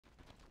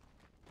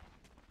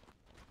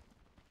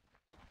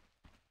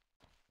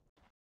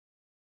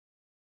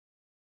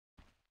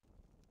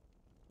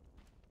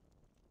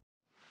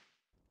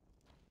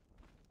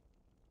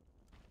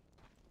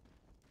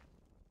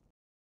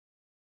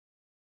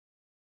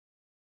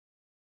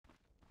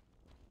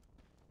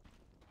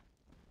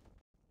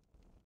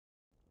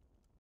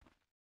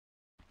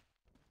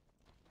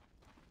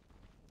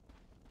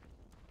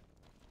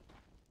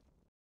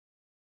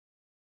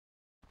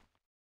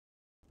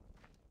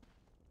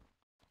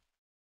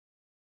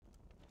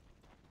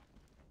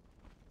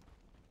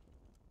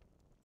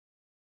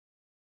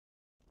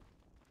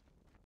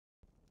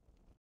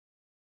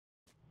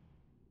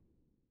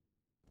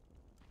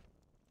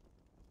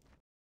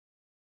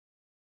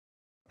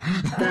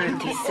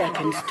30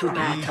 seconds to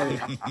battle.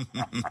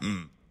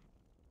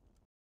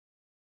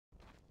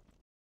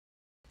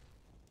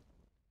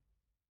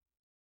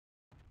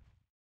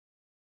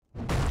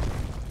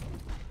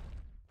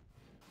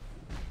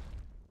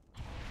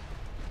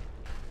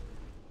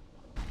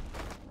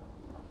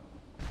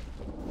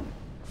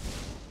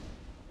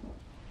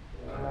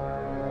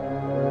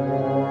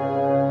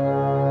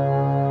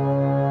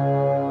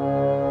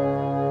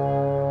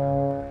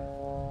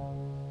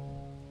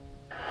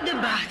 The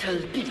battle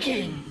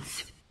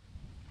begins.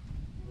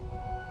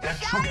 That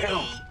should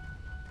help.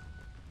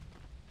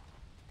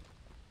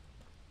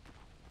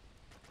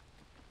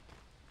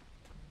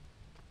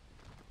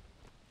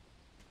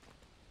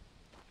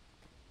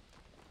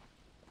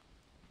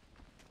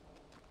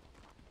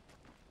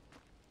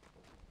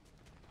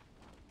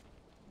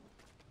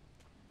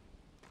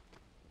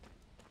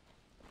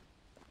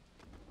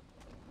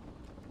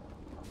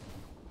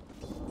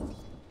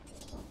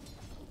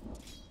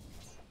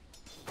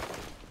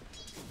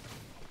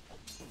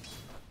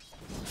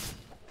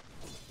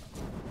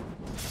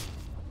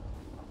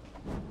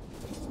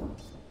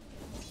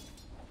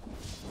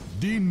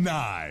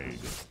 Denied.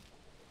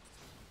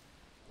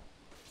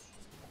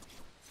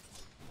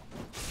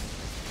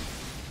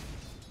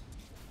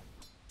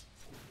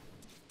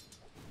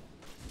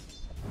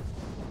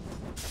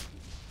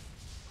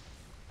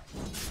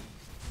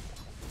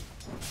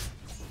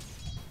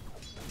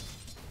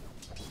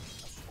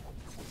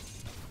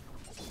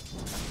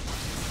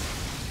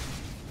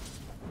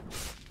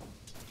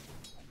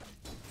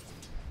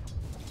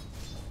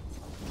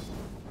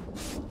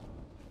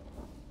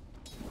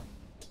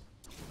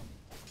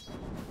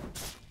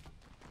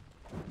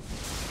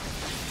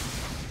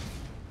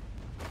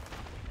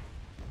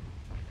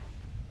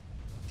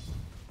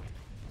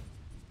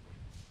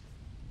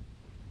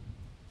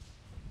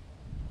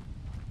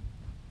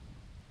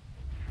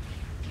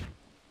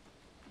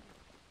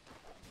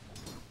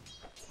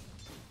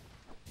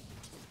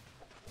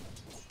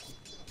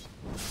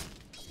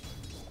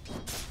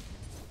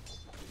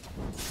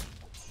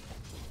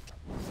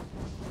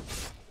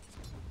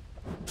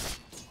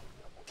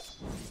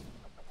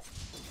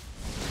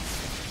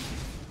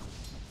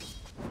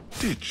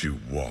 Did you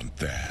want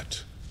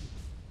that?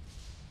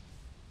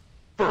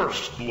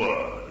 First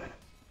blood.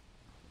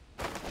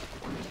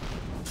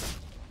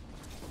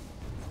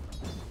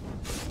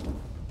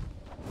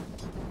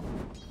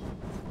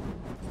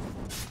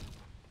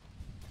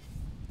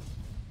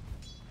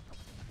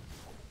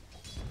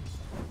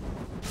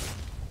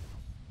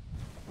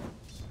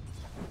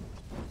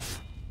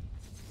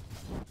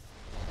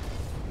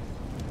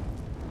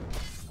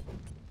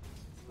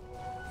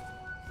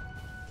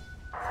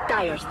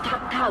 Dire's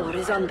top tower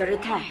is under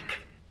attack.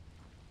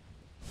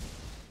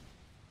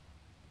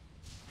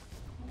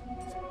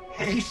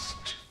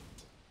 Haste.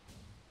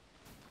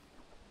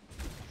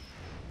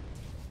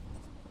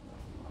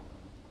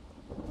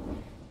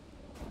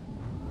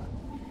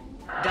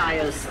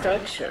 Dire's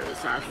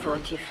structures are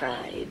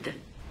fortified.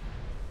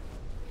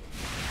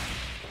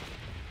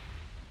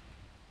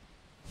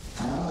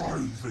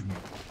 Writhing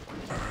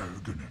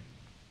agony.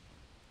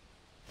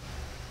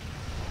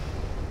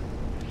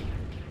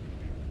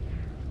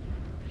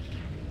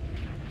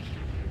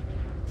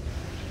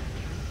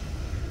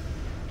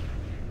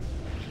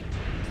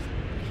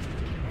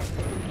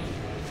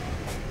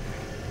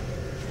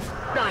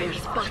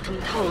 Dire's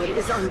bottom tower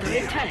is under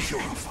attack.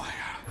 Purifier.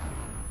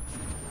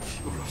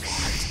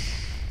 Purified.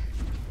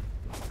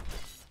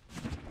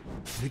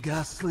 The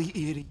ghastly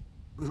eerie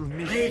will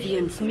miss.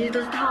 Radiant's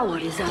middle tower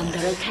is under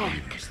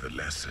attack. Here's the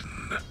lesson.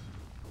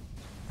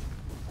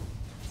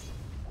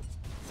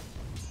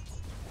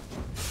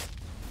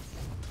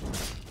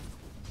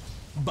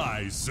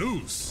 By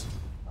Zeus.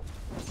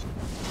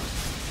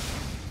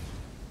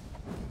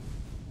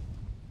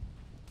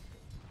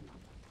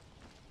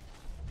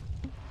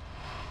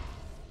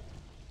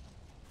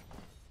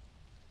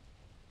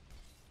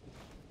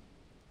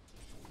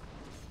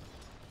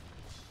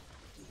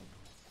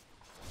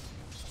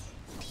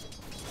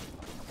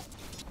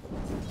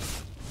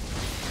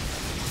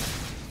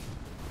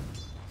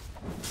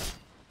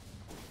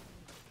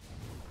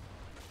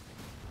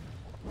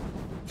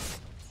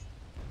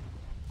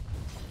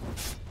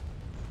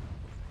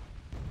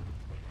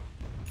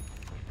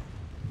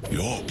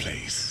 Your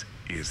place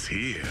is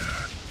here.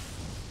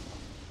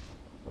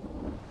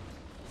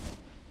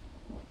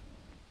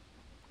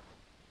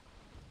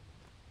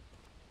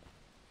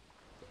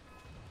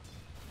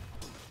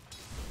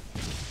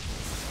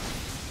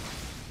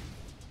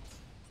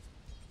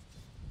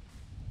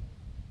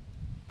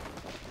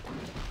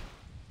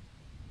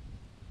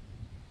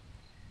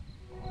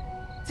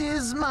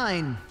 Tis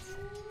mine.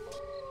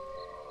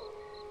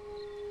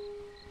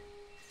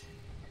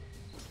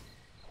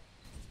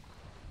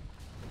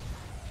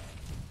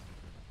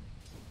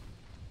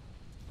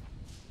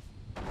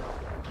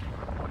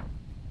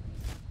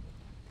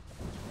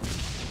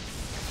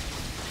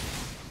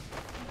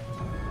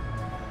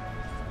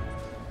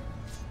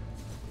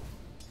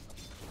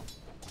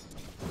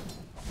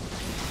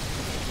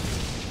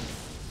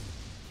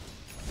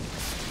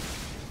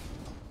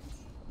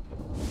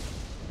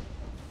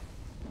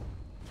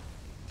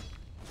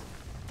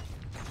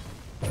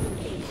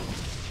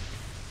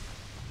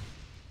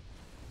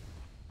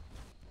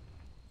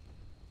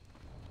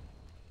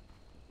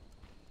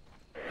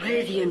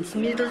 Radiant's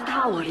middle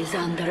tower is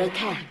under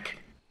attack.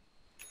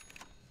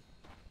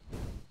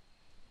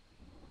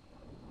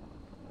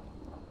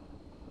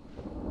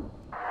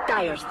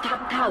 Dire's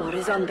top tower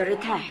is under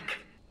attack.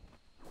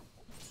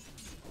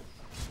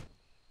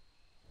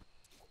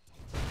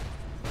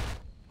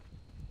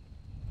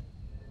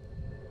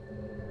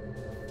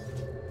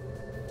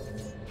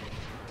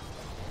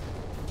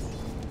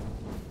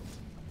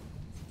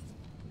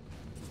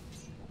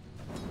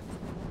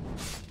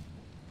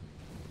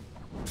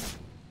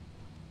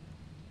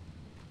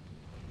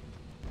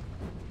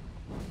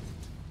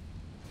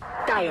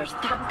 Dire's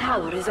top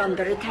tower is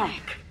under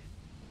attack.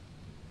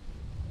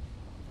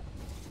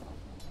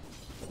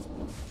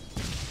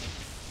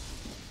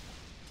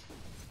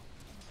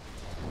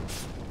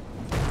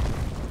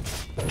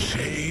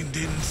 Chained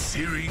in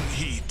searing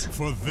heat.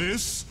 For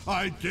this,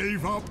 I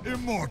gave up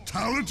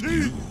immortality?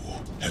 You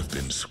have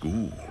been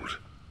schooled.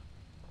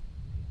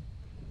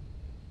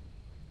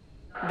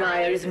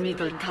 Dire's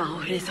middle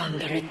tower is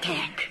under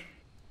attack.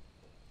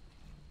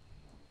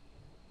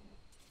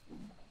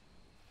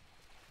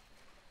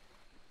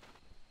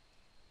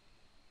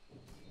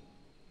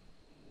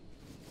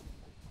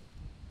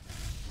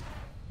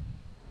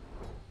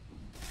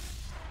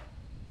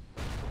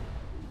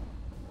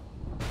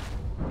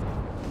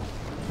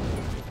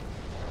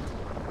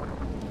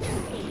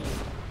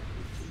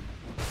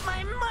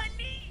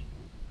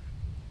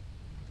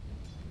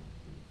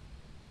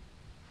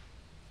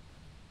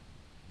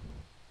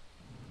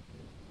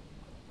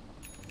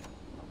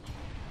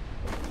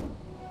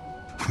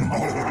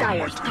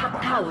 Dire's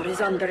top tower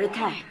is under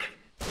attack.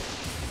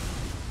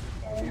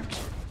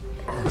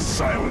 The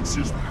silence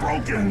is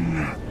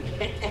broken.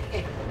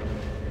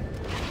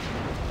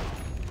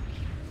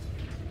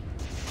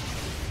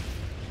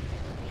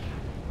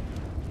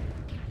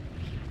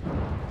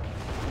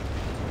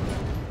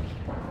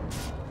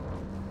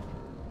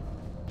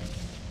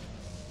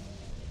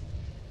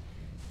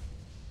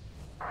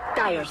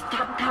 Dire's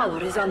top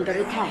tower is under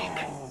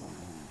attack.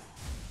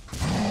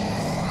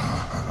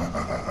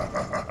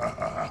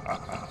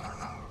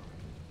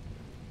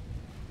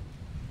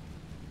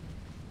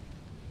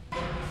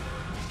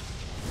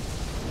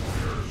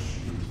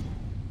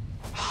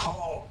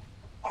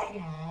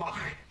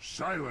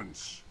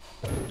 Silence.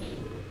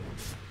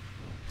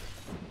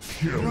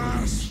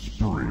 Killing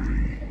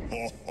spree.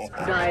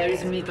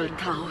 Dire's middle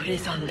tower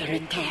is under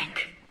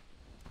attack.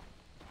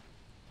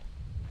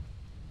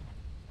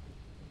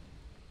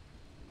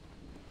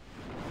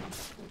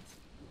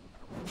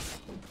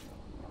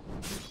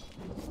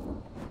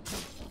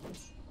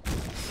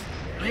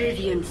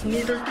 Radiant's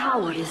middle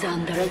tower is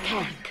under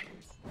attack.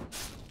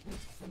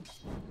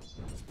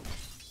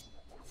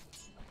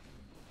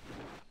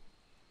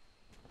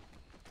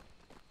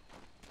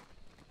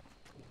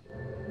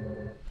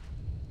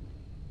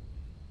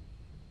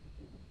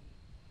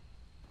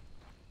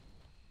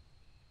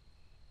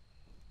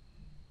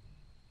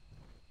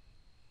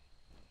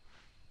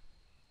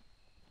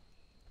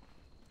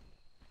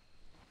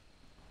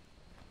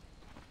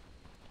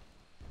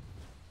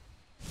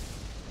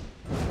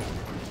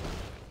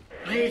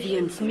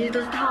 Radiant's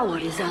middle tower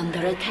is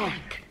under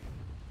attack.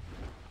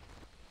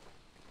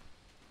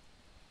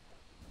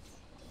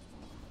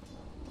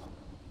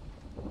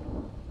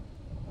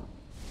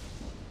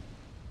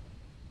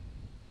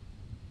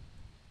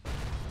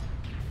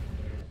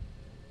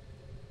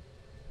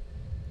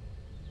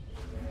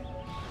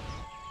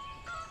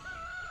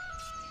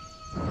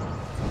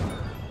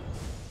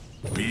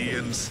 Be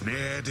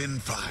ensnared in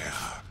fire.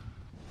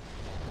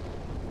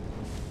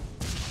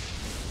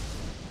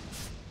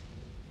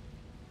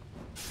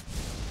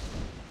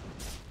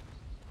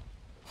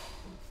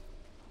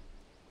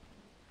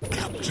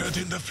 Captured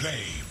in the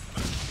flame.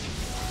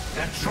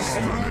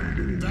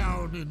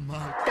 Down in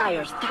my...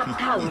 Dire's top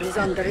tower is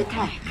under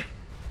attack.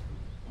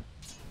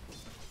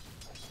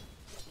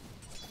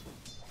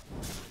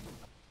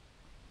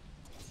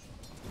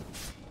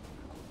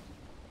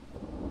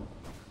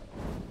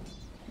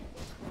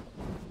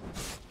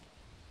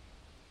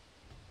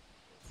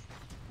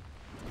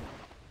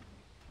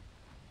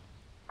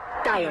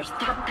 Dire's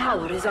top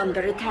tower is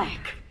under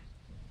attack.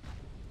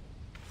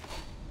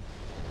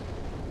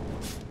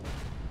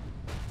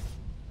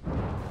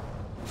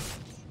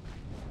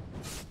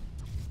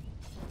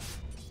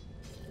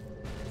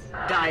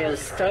 Dire's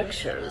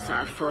structures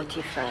are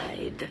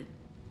fortified.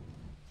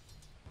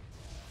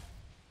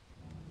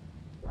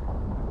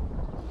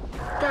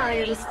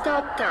 Dire's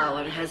top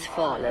tower has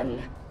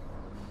fallen.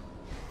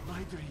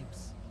 My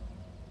dreams,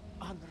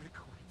 unrequited.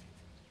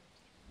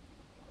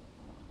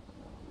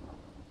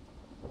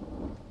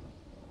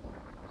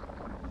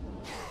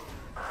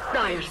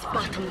 Dire's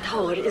bottom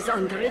tower is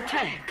under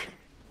attack.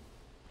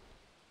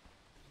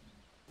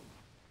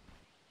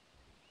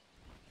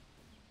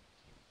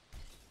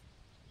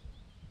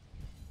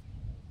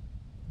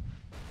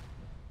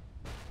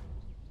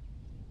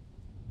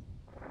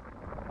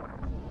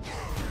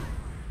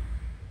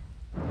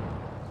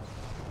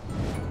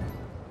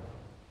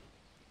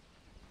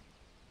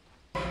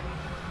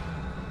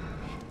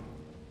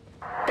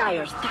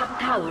 Dire's top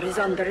tower is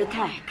under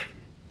attack.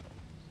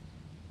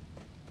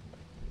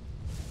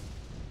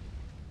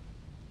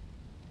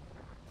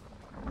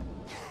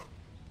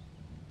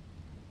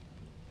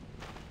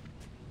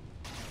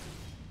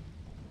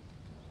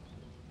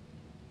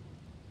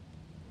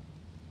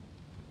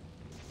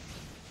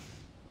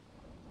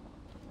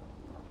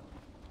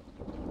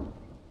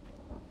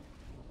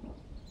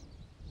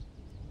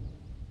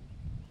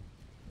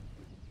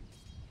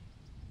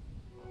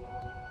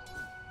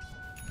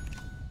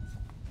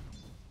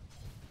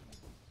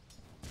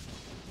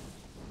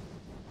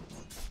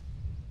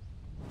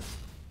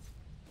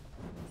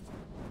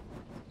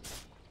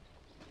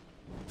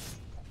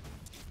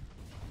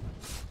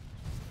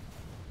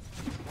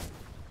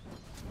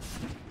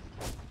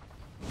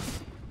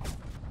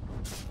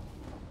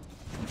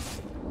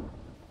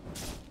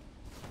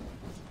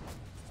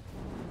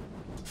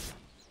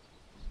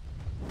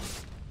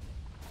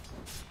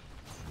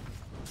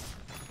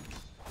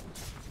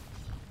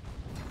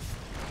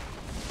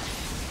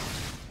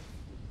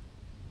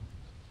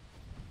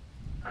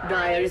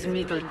 Dire's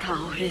middle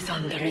tower is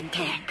under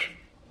attack.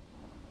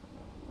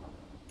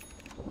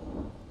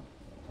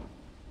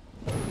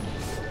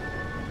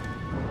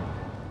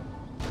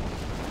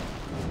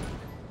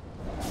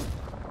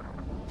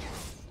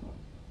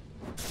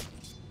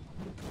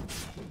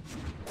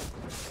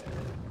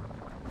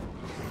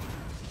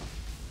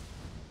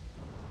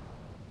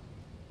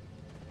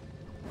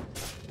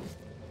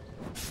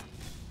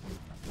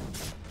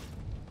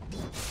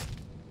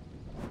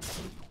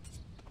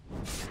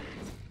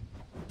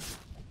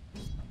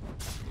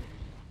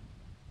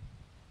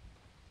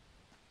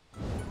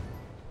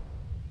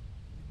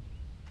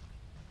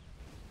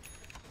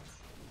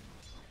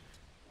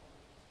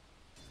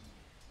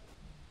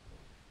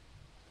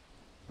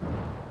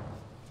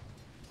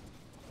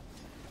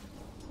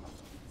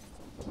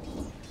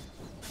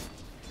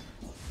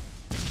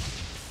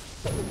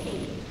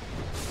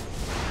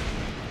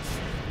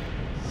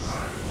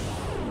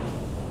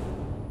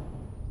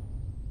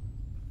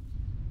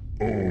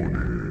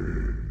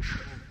 Onage.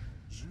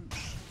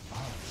 Zeus,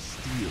 I'll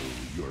steal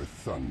your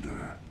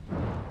thunder.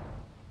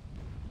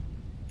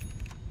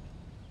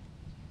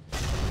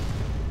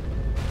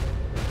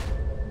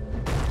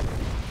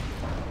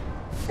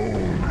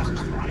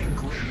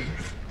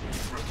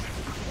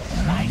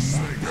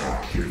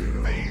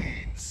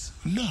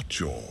 Not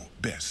your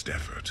best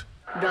effort.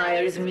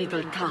 Dire's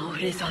middle tower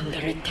is under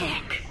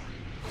attack.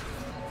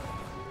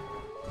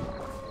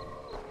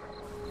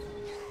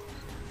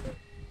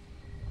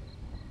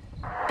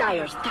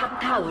 Dire's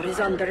top tower is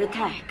under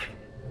attack.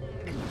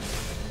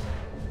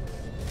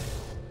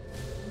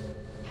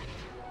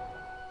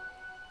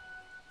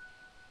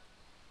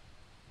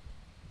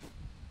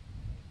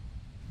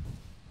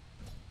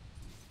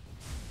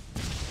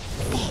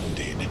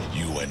 Bonded,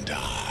 you and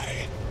I.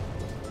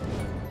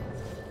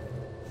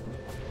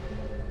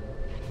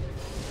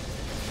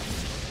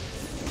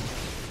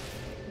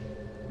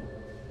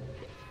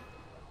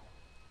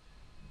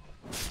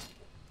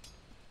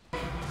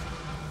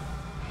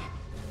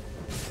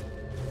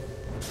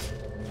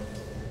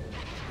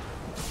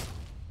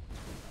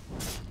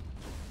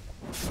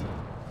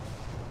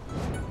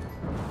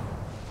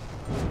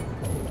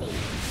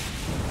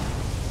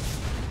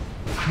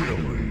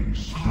 Killing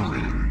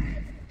spree.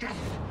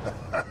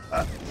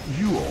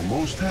 You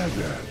almost had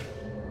that.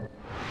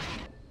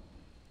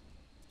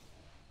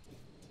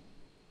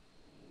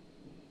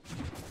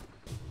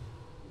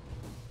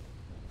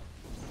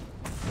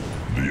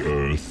 The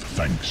earth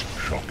thanks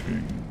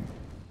shocking.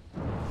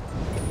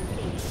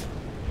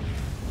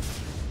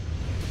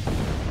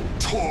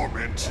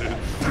 Tormented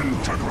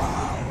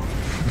underground.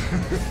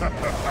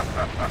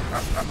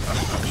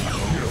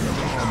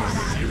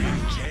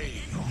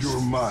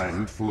 Your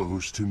mind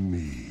flows to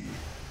me.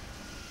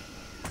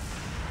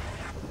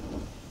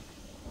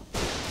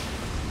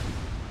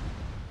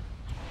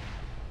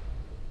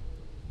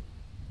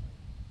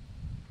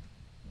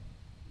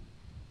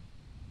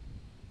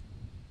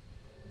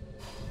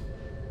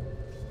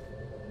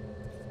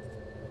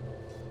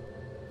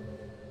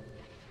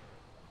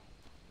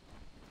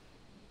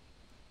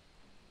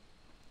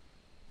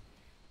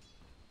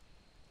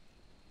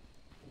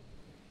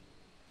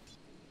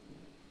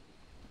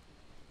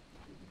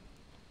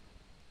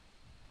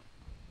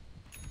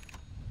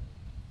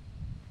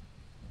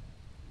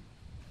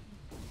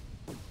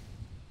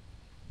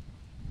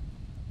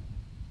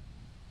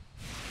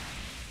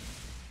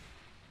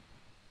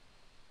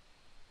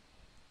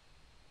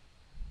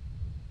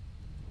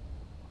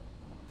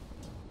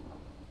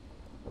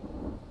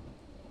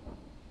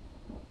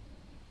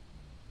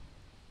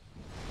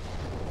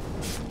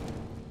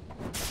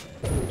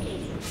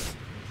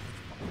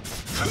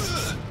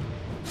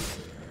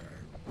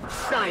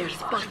 Dire's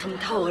bottom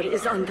tower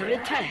is under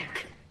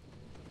attack.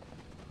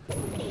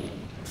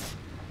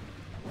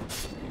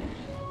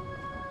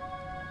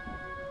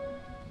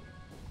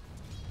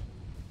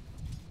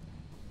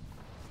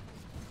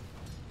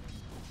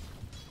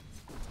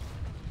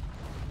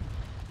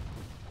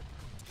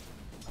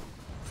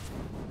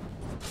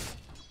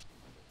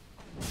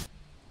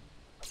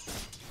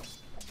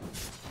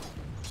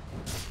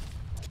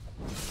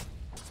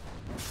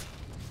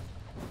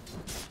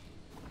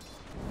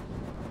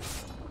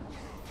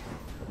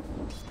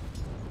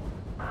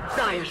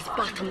 Dire's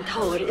bottom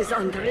tower is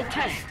under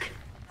attack.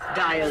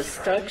 Dire's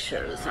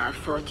structures are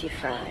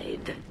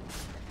fortified.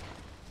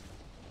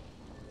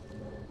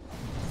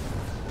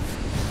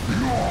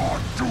 You're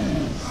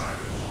doomed.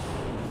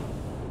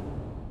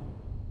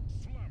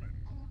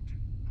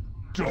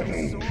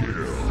 Double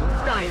kill.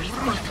 Dire's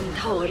bottom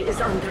tower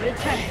is under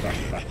attack.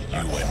 You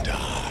and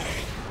I.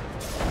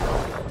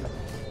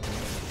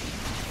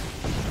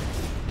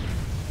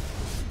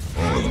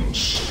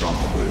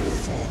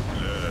 Unstoppable.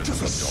 To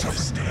the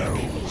seven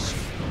hells.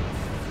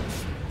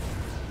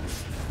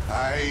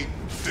 I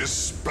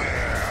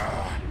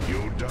despair.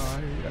 You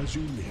die as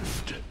you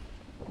lived.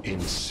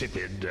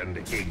 Insipid and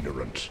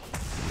ignorant.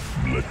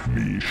 Let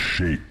me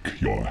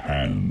shake your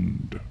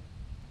hand.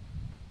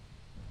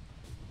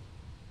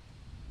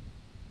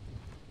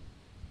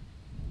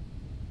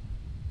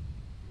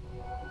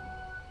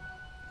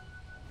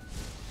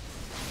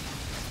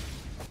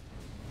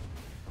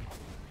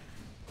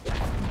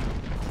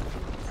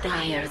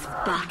 Dire's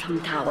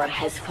bottom tower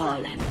has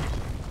fallen.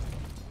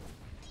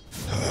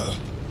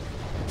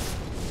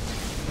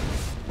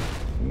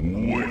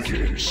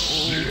 Wicked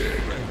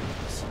sick.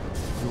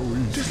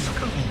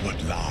 Discover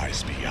what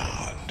lies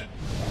beyond.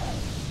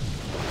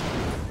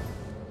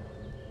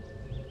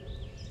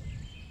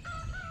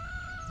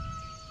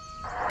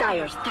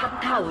 Dire's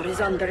top tower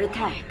is under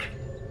attack.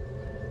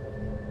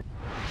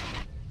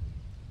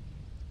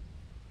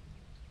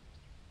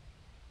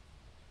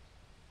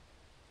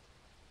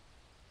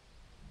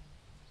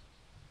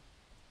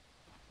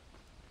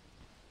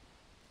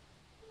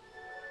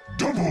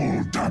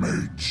 Double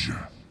damage.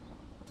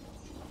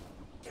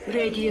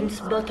 Radiant's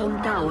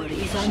bottom tower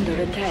is under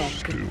attack.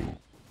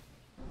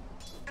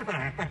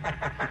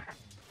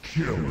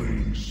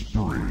 Killing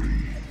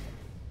spree.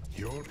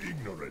 Your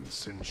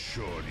ignorance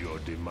ensured your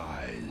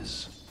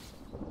demise.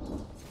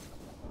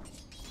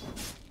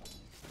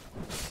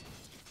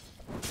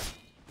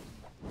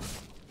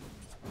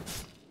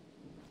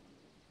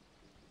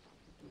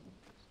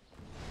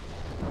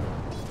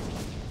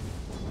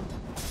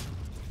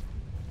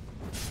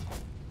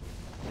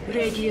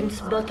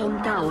 Radiant's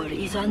bottom tower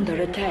is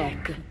under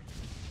attack.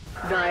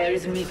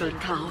 Dire's middle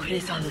tower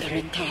is under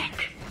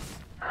attack.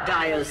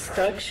 Dire's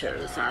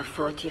structures are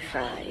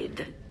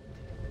fortified.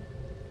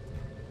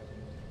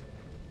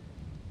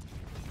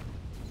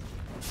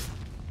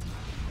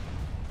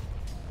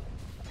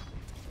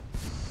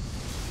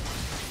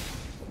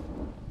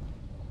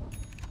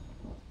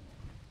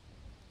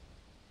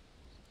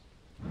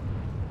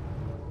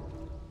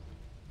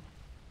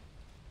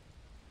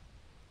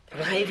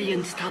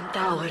 Radiant's top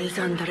tower is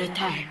under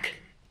attack.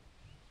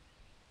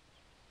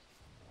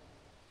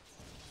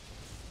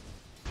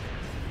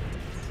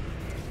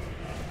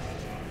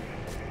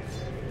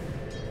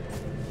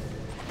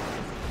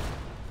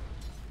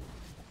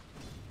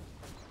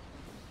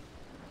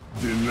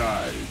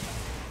 Denied.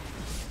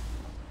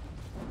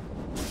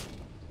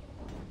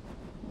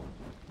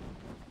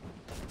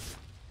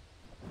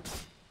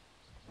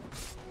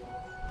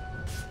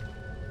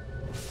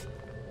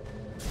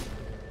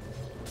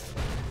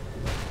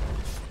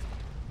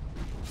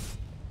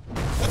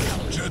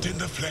 Captured in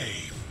the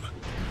flame.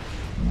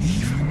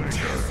 Even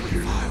death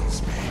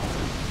reviles me.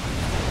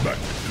 Back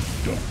to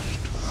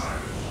dust.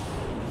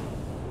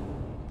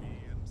 Be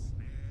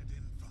ensnared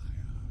in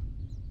fire.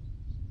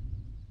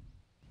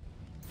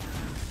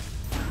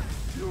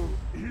 You'll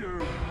hear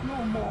no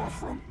more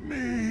from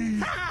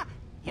me.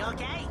 You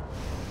okay?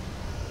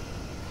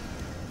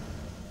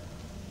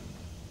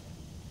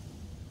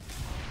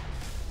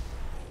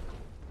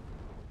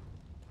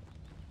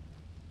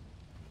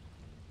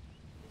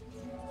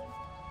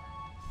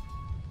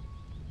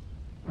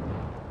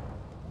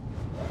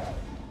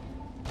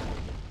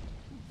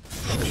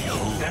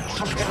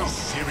 Behold your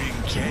searing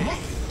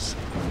gaze.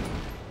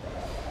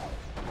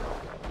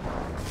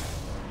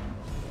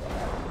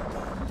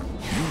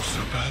 You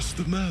surpass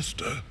the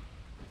master.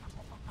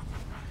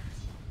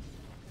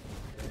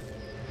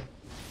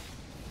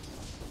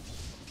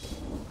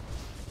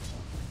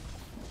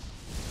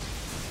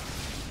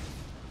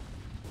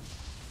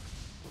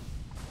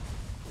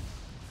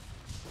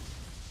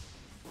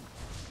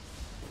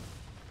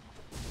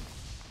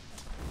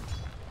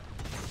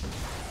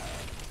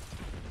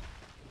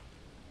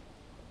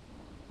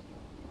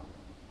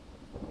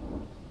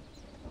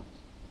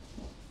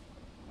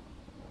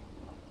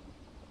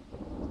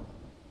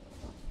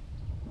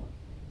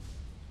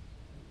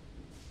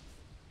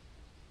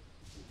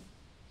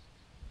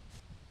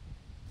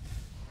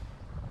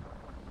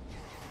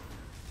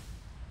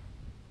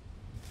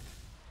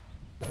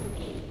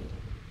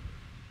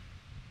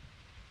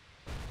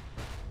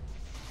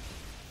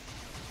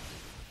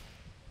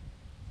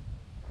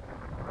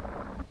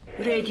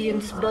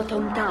 Radiant's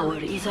bottom tower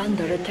is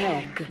under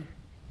attack.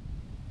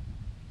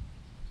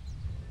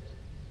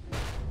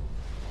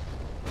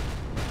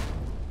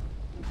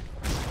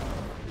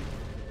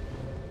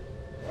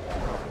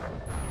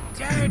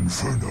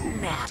 Inferno.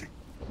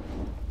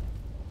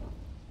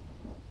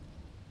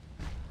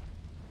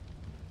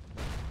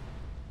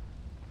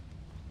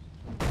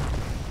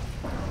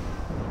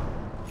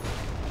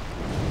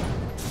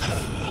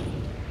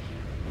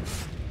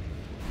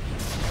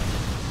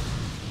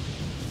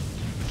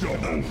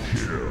 Double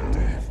kill.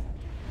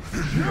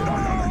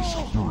 Killing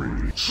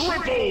spree.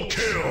 Triple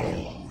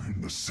kill.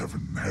 In the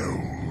seven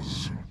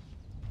hells.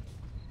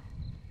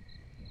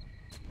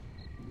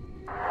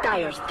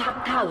 Dire's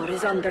top tower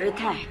is under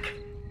attack.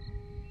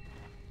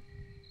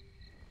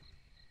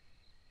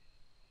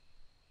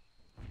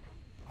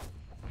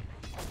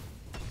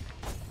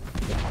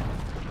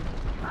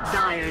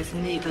 Dire's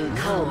middle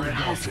tower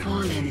has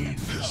fallen.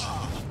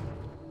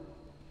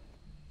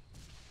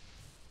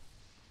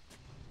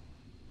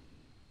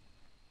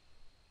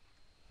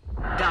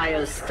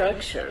 Dire's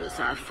structures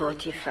are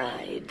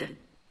fortified.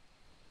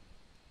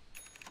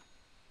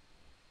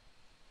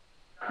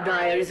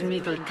 Dire's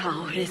middle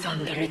tower is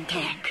under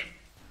attack.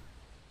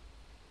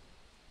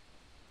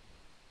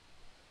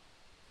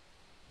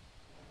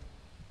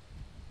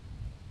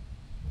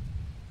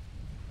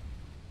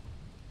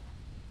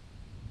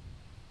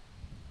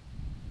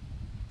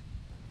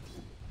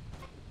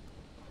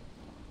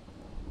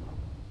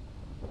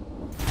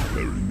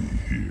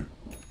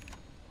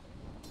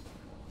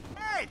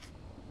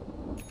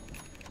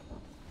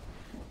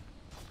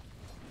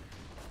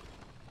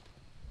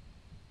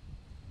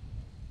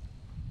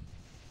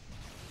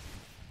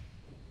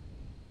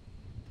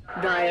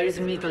 Dire's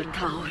middle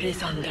tower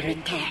is under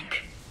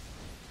attack.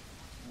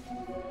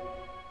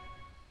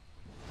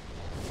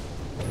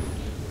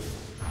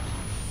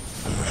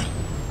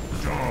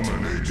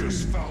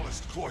 Dominator's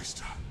Foulest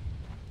cloister.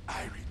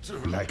 I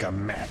return. like a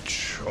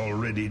match,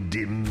 already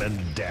dim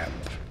and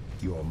damp.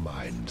 Your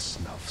mind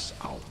snuffs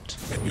out.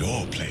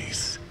 Your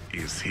place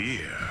is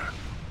here.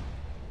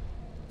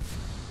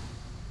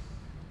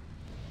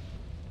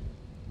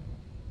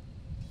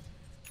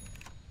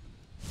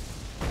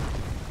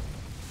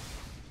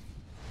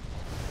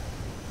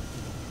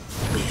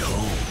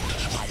 Behold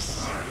my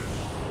son.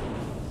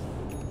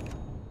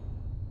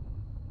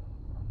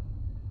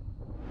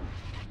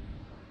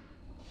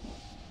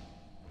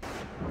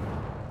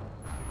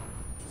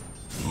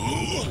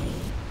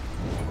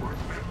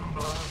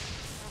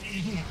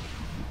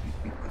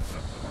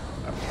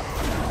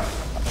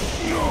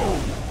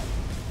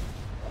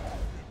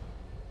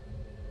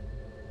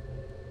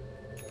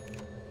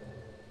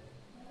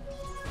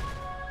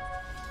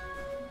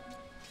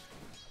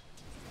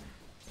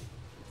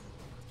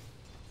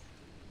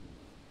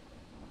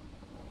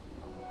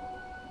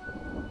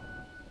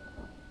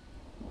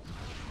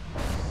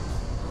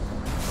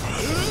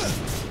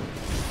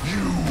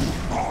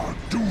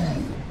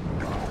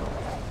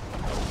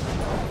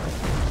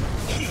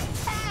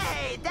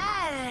 Hey,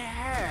 that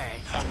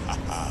hurt.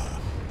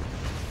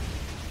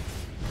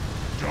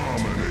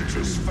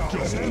 Dominator's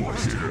double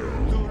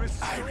kill.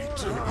 I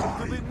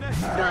return.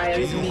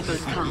 Dire's middle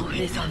tower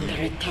is under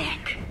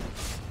attack.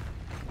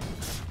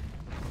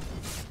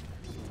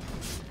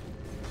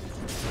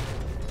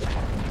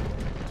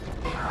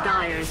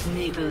 Dire's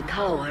middle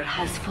tower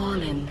has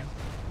fallen.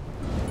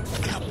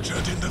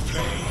 Captured in the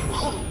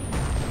flame.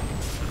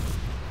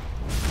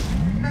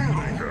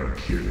 Mega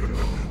kill.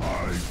 I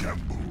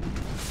gambled.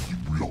 You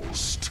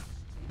lost.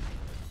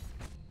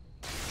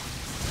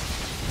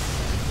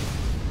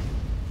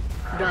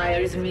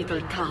 Dire's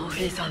middle tower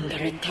is under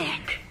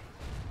attack.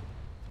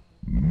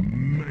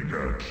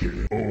 Mega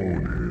kill.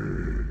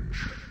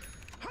 Ownage.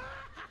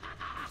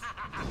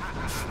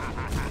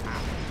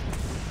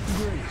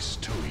 Grace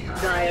to you.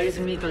 Dire's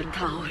middle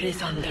tower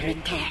is under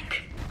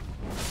attack.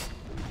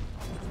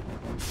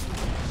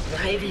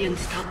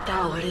 Radiant's top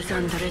tower is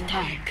under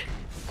attack.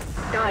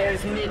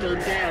 Dire's middle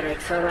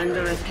barracks are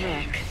under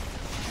attack.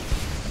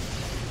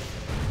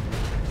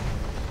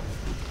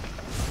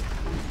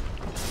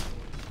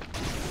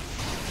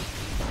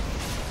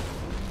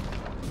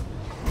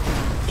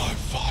 My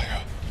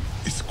fire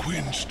is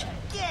quenched.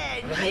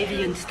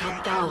 Radiant's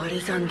top tower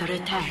is under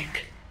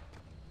attack.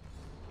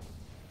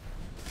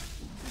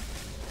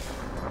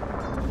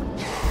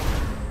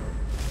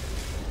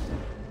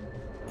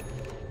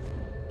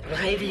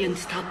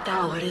 Radiant's top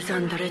tower is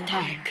under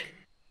attack.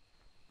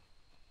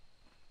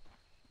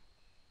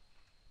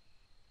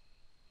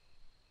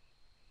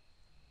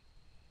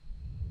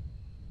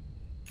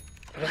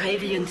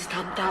 Radiant's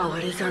top tower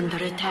is under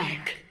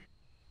attack.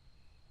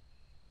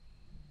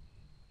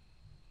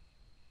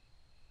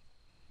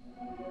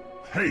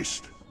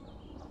 Haste.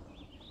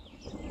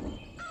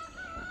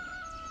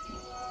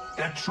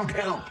 That should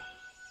help.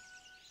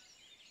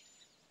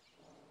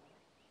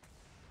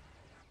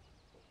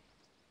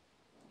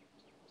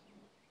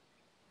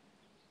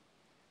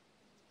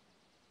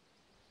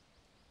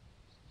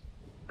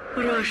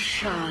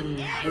 Roshan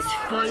has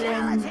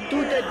fallen to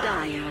the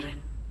Dire.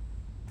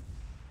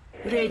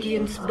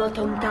 Radiant's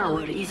bottom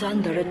tower is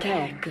under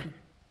attack.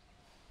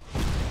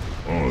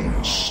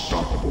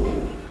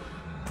 Unstoppable.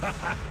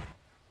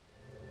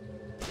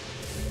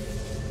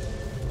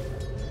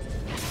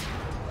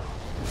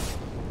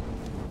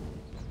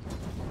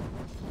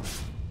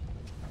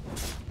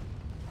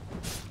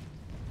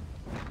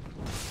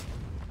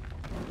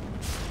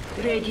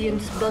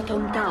 Radiant's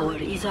bottom tower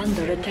is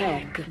under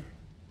attack.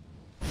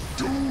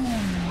 Spent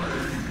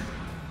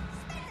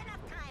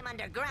enough time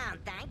underground,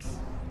 thanks.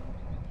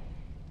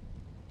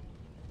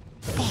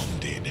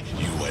 Bonded,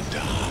 you and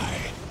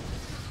I.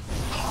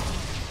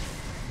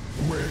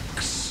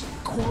 Wix,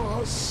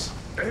 Quas,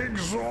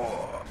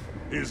 Exor.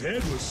 His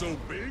head was so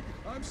big,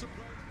 I'm surprised.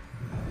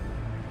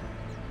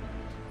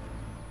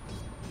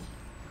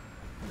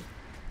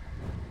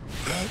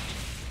 That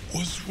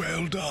was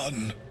well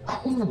done.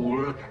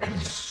 Cool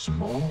and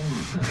smooth.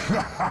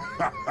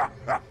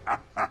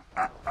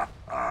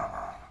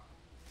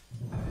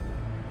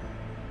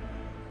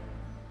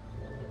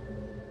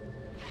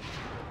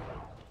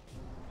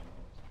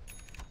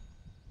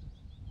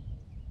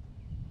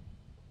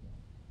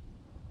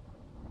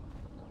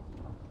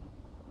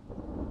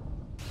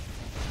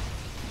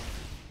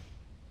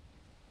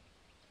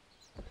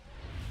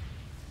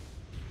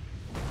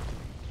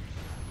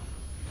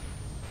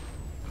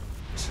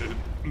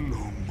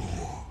 No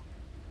more.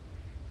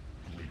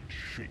 Great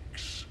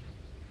shakes.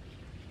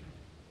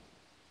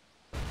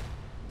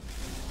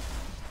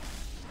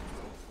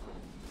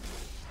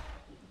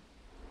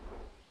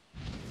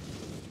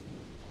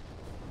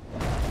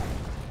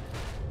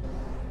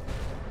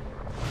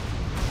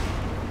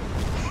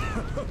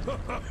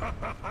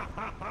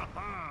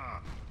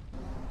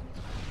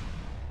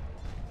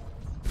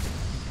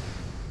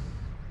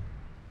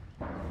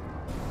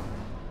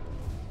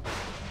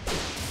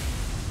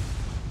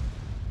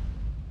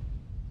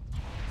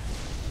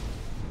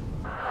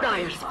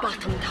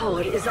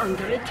 tower is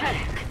under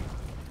attack.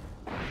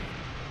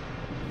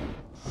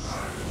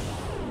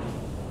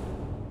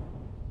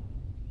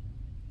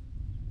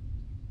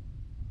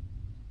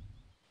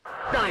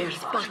 Dire's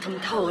bottom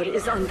tower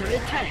is under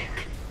attack.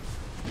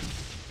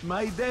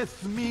 My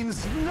death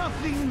means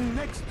nothing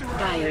next to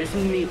Dire's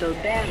middle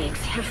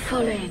barracks have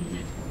fallen.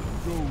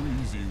 No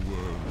easy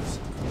words.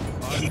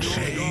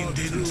 Chained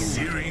in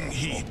searing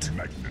heat.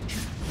 Magnitude.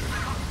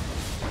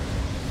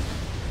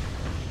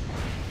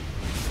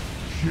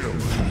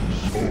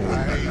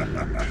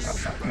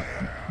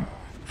 Despair.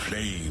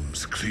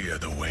 Flames clear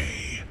the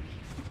way.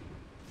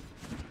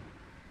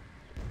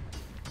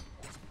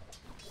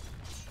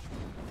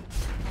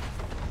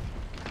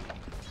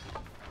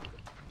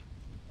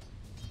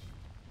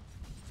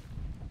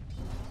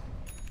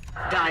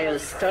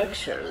 Dire's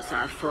structures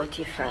are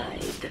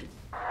fortified.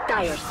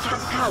 Dire's top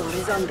tower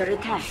is under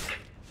attack.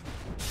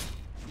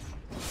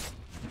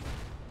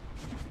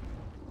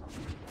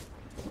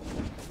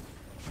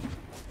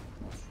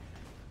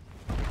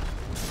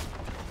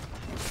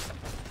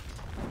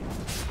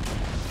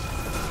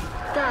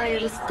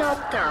 Dire's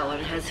top tower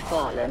has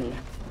fallen.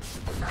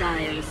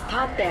 Dire's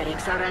top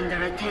barracks are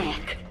under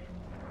attack.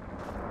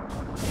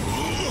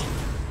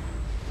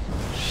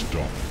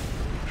 Stop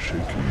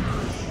shaking.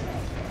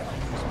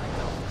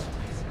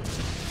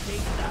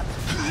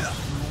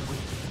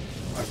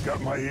 I've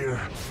got my ear.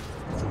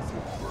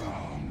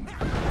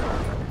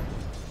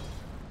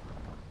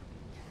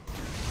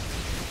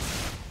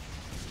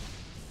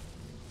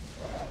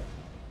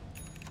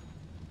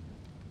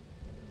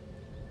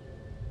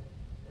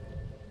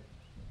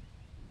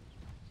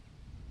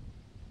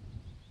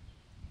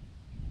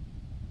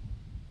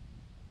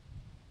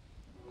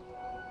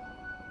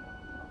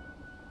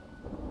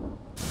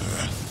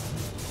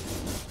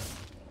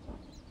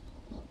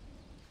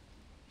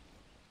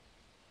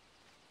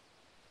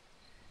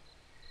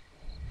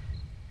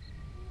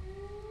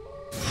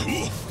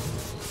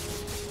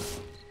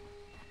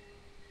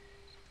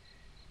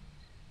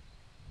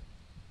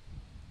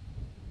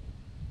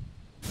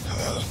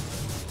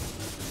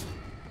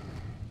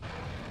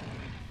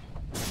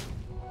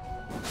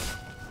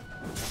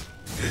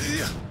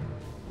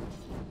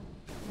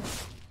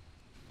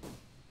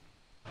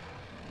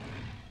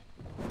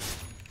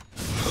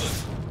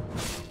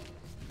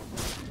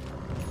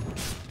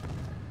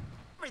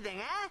 Everything,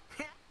 huh?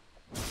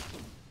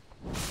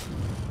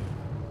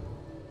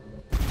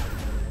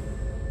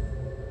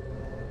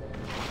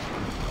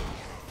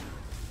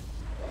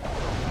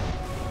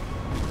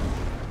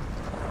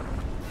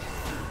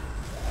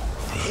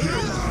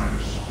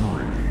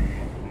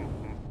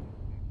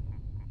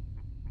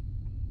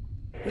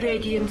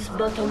 Radiant's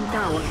bottom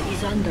tower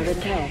is under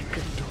attack.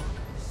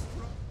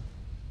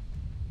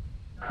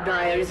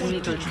 Dire's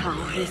middle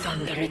tower is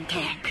under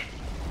attack.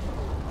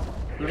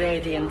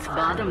 Radiant's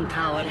bottom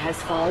tower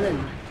has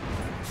fallen.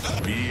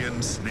 Be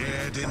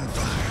ensnared in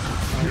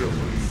fire.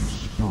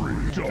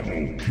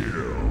 Double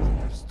kill.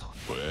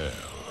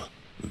 Well,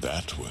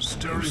 that was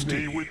Dirty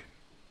toasty. with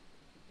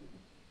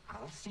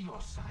I'll see your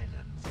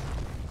silence.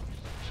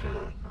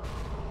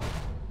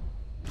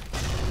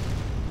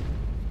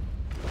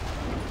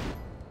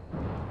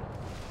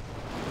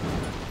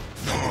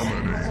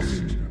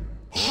 Dominated.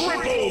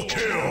 Triple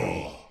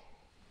kill!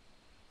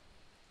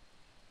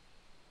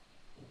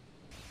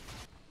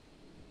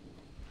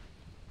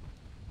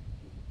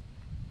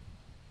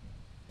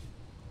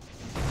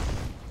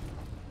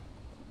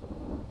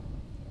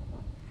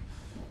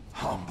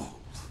 humbled.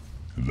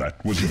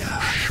 That was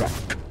a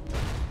shock.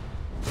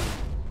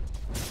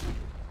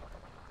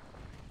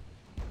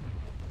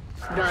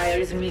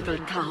 Dire's middle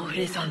tower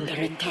is under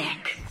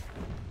attack.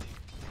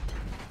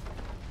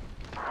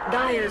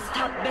 Dire's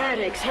top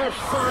barracks have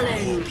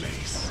fallen.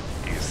 Place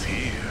is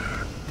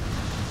here.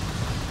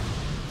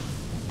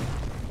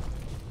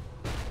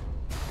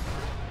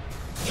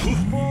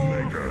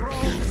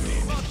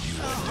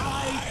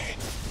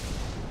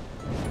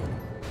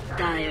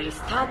 Dire's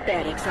top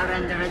barracks are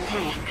under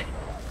attack.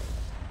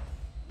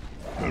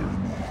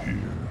 Enemy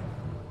here.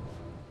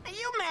 Are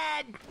you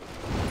mad?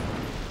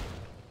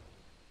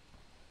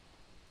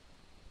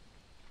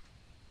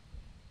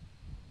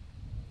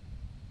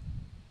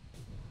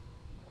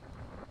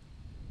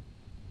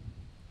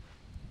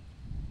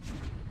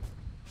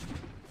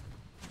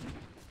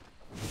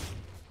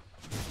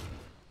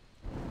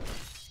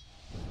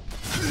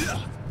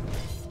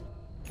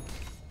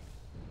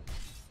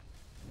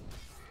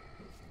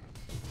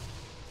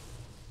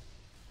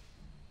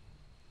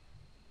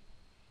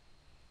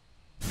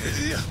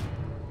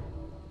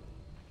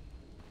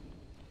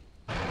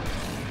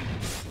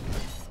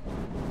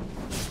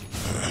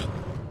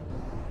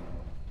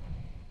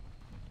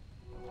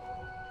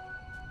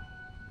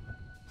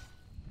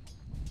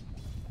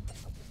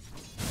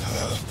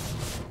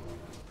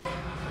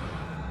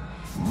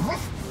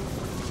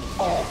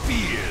 All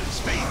fears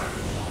fade.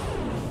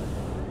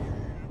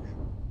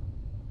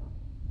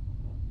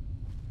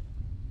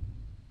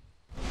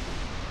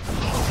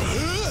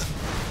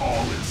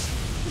 All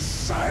is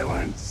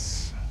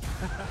silence.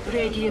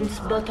 Radiant's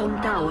bottom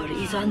tower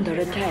is under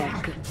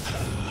attack.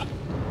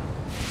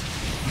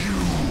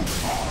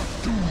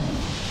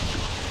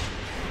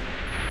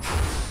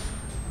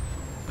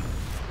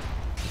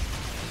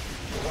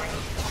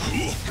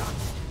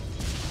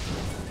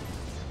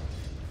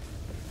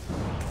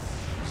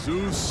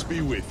 Truce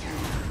be with you.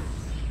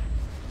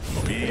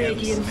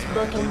 Radiant's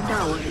bottom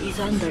tower is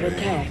under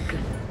attack.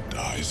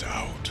 Dies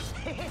out.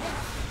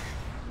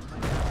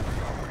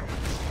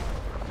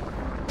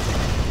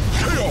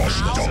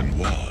 Chaos done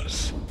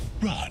was.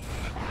 Run.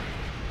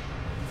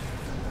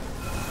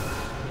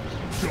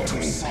 Double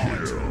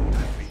kill.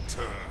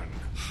 Return.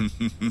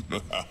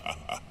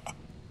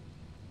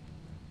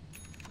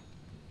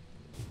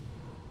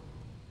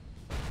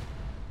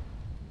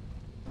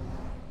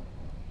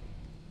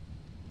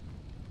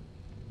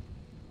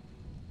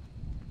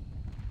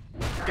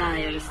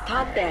 Dire's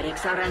top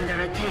barracks are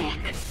under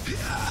attack.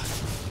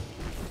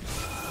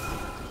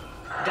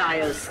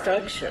 Dire's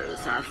structures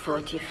are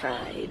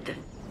fortified.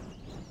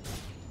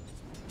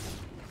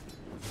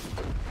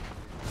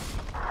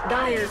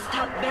 Dire's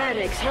top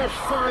barracks have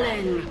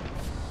fallen.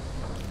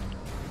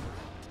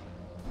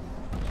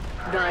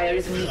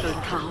 Dire's middle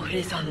tower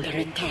is under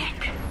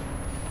attack.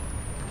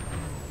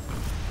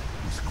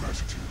 With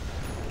gratitude.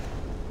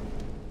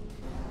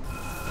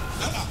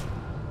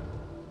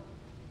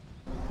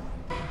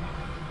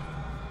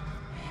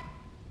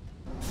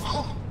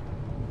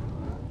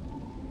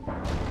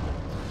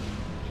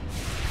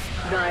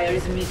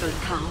 Dire's middle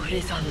tower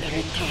is under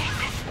attack.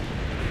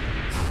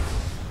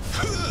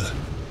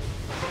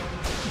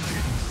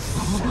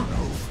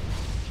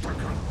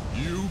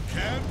 You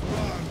can't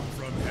run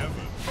from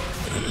heaven.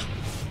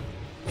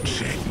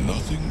 Take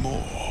nothing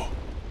more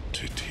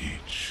to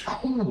teach.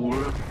 Cool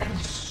and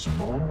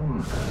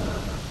smaller.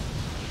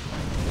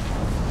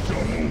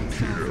 Double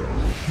kill.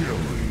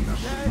 Killing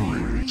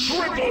spree.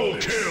 Triple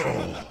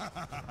kill!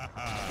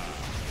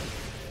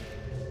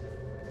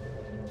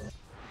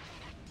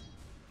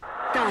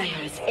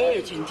 Dire's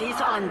agent is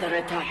under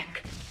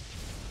attack.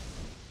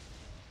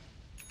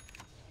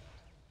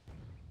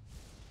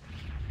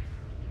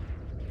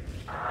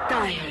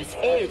 Dire's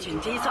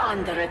agent is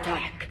under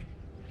attack.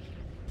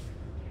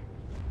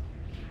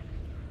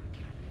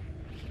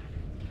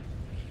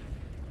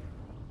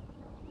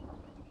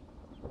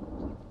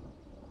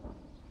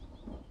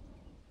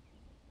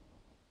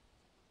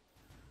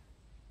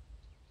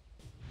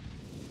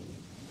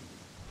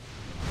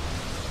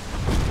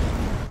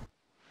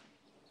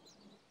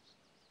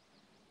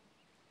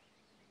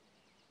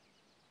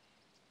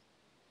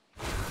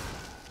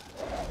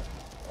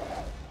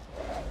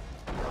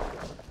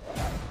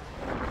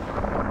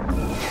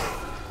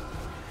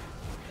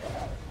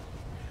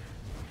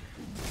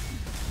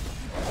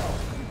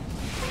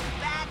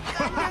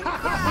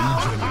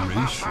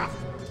 Regeneration.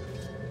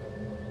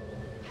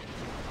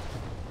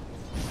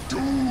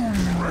 Doom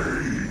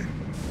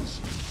reigns.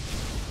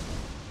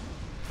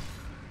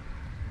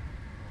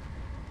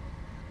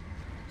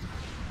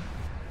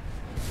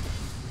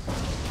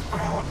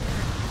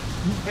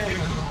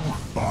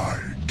 I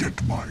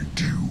get my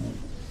due.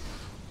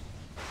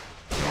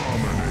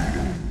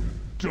 Dominating.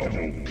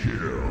 Double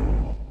kill.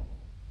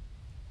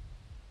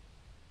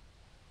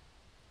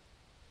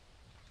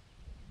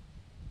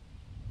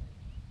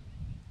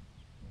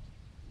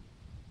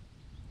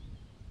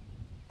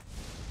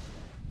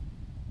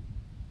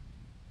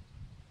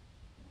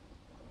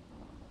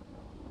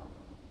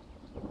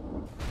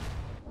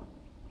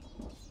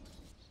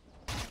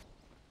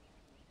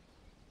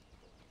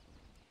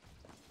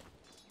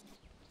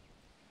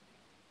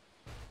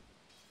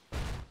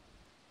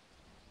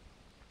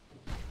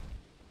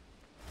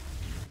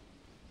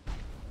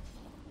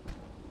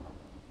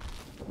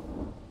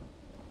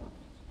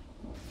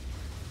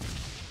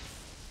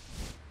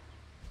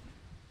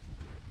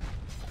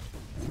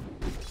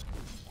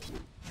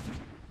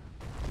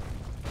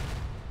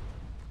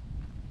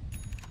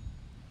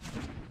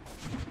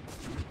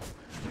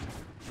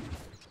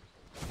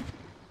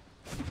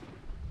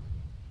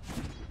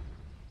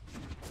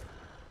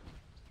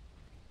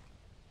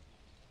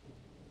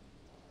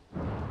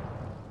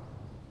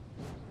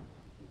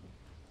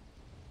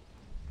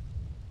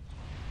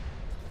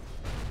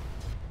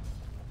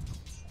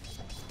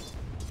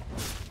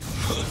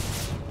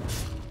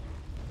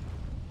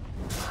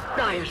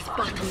 Dire's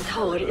bottom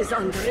tower is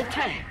under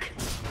attack.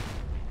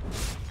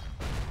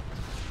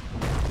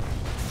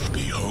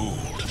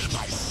 Behold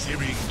my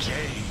searing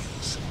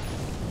gaze.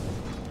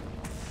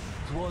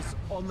 It was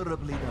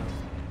honorably done.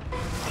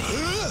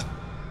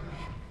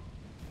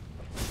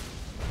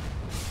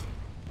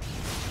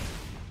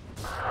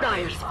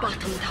 Dire's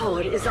bottom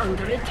tower is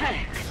under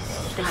attack.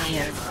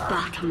 Dire's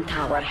bottom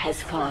tower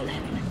has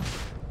fallen.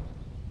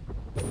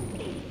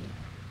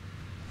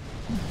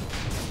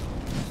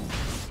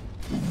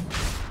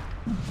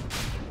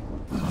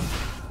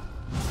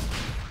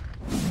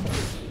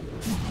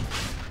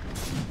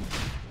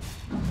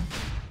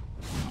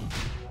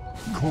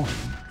 Going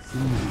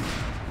through.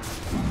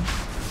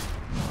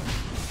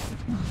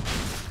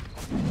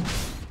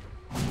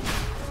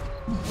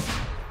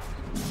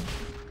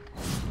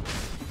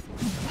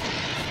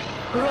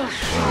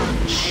 Roshan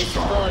has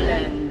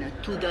fallen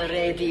to the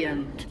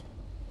Radiant.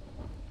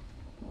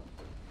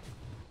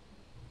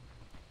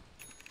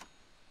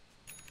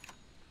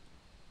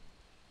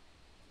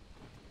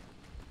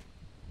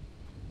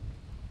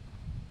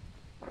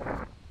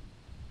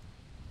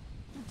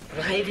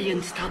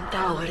 Radiant's top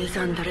tower is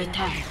under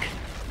attack.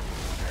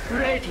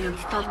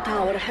 Radiant's top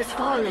tower has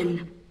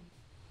fallen.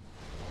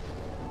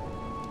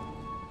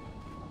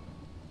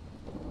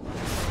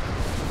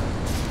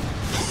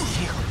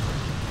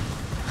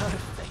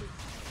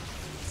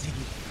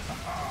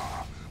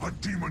 A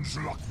demon's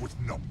luck with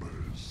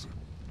numbers.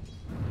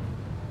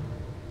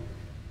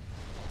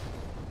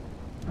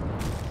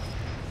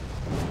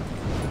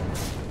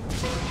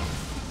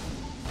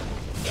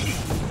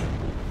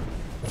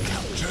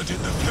 Captured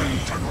in the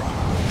flame.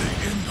 The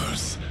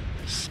embers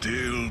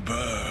still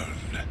burn.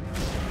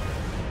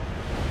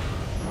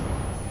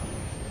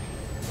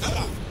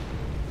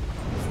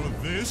 For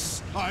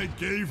this, I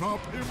gave up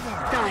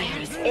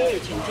immortality. Dire's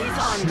agent is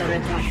under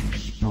attack.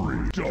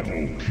 Spree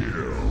double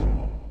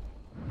kill.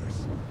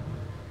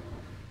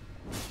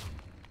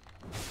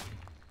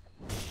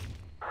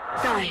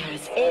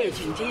 Dire's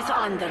agent is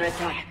under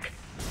attack.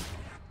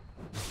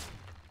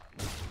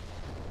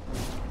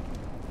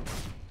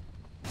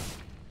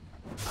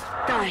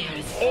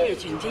 Dire's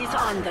agent is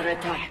under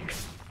attack.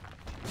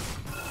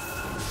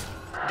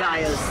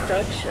 Dire's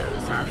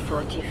structures are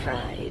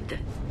fortified.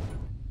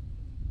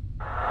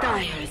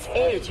 Dire's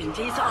agent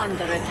is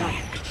under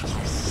attack.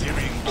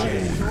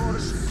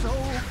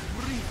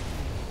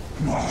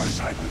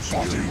 My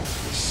body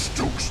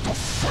stokes the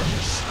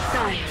furnace.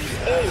 Dire's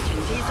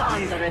agent is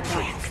under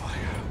attack.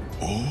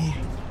 All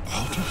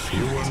out of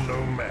You fury. are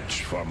no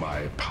match for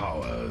my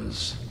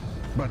powers.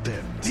 But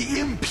then, The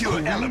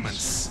impure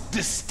elements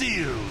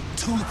distilled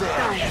to their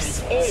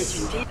Dire's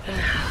essence. agent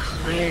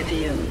is...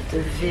 Radiant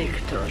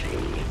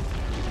victory.